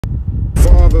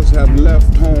fathers have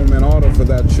left home in order for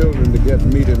their children to get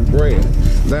meat and bread.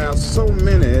 There are so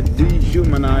many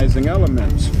dehumanizing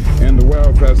elements in the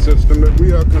welfare system that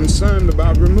we are concerned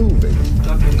about removing.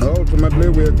 Ultimately,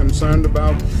 we are concerned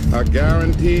about a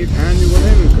guaranteed annual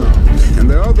income. And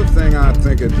the other thing I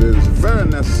think it is very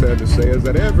necessary to say is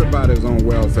that everybody's on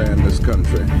welfare in this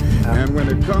country. And when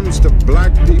it comes to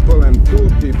black people and poor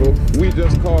people, we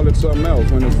just call it something else.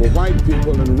 When it's for white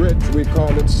people and rich, we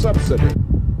call it subsidy.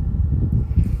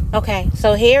 Okay,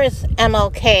 so here is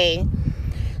MLK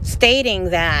stating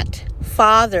that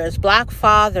black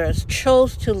fathers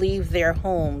chose to leave their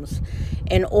homes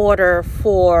in order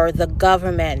for the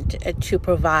government to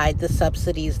provide the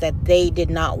subsidies that they did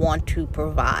not want to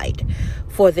provide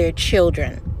for their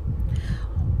children.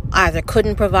 Either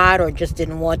couldn't provide or just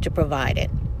didn't want to provide it.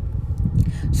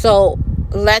 So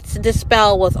let's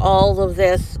dispel with all of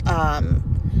this.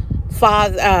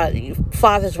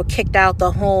 Fathers were kicked out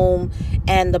the home,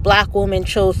 and the black woman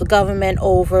chose the government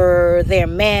over their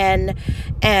men,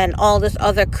 and all this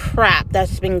other crap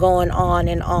that's been going on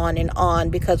and on and on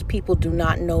because people do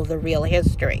not know the real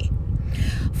history.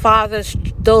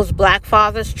 Those black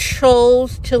fathers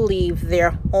chose to leave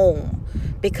their home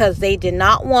because they did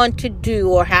not want to do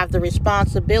or have the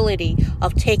responsibility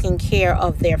of taking care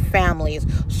of their families,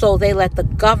 so they let the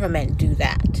government do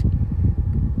that.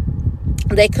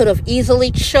 They could have easily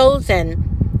chosen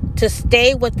to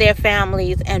stay with their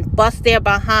families and bust their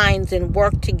behinds and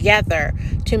work together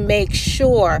to make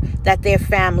sure that their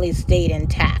families stayed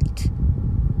intact.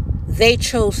 They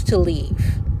chose to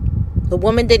leave. The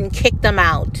woman didn't kick them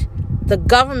out. The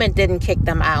government didn't kick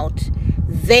them out.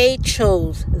 They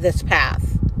chose this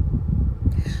path.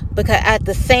 Because at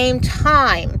the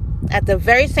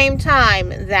very same time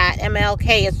that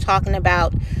MLK is talking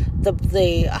about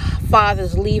the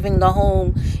fathers leaving the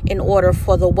home in order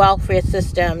for the welfare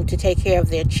system to take care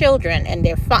of their children and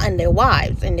their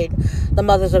wives and the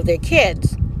mothers of their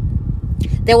kids,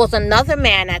 there was another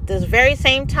man at this very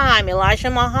same time,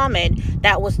 Elijah Muhammad,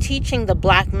 that was teaching the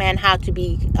black men how to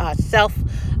be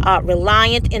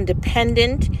self-reliant,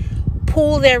 independent,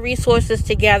 pool their resources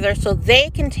together so they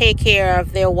can take care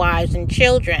of their wives and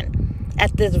children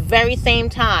at this very same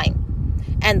time.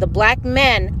 And the black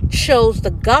men chose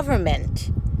the government.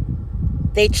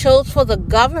 They chose for the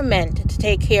government to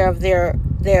take care of their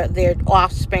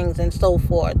offsprings and so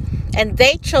forth. And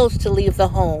they chose to leave the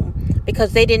home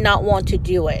because they did not want to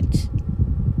do it.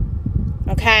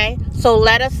 Okay? So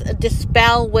let us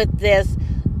dispel with this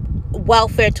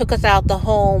welfare took us out the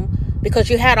home, because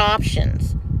you had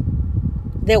options.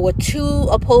 There were two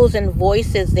opposing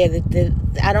voices there.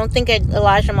 I don't think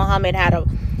Elijah Muhammad had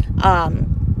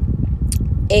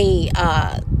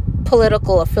a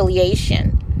political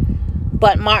affiliation,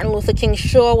 but Martin Luther King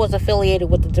sure was affiliated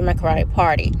with the Democratic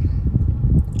Party.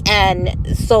 And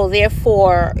so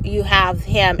therefore you have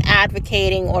him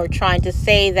advocating or trying to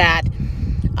say that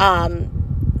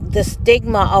the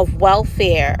stigma of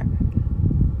welfare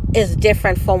is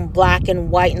different from black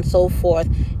and white and so forth,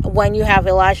 when you have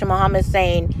Elijah Muhammad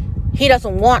saying he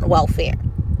doesn't want welfare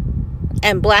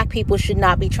and black people should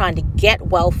not be trying to get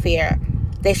welfare.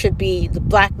 The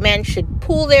black men should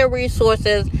pool their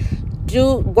resources,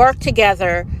 work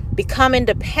together, become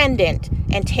independent,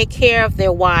 and take care of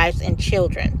their wives and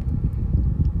children.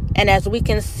 And as we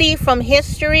can see from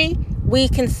history, we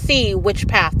can see which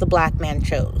path the black man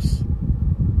chose.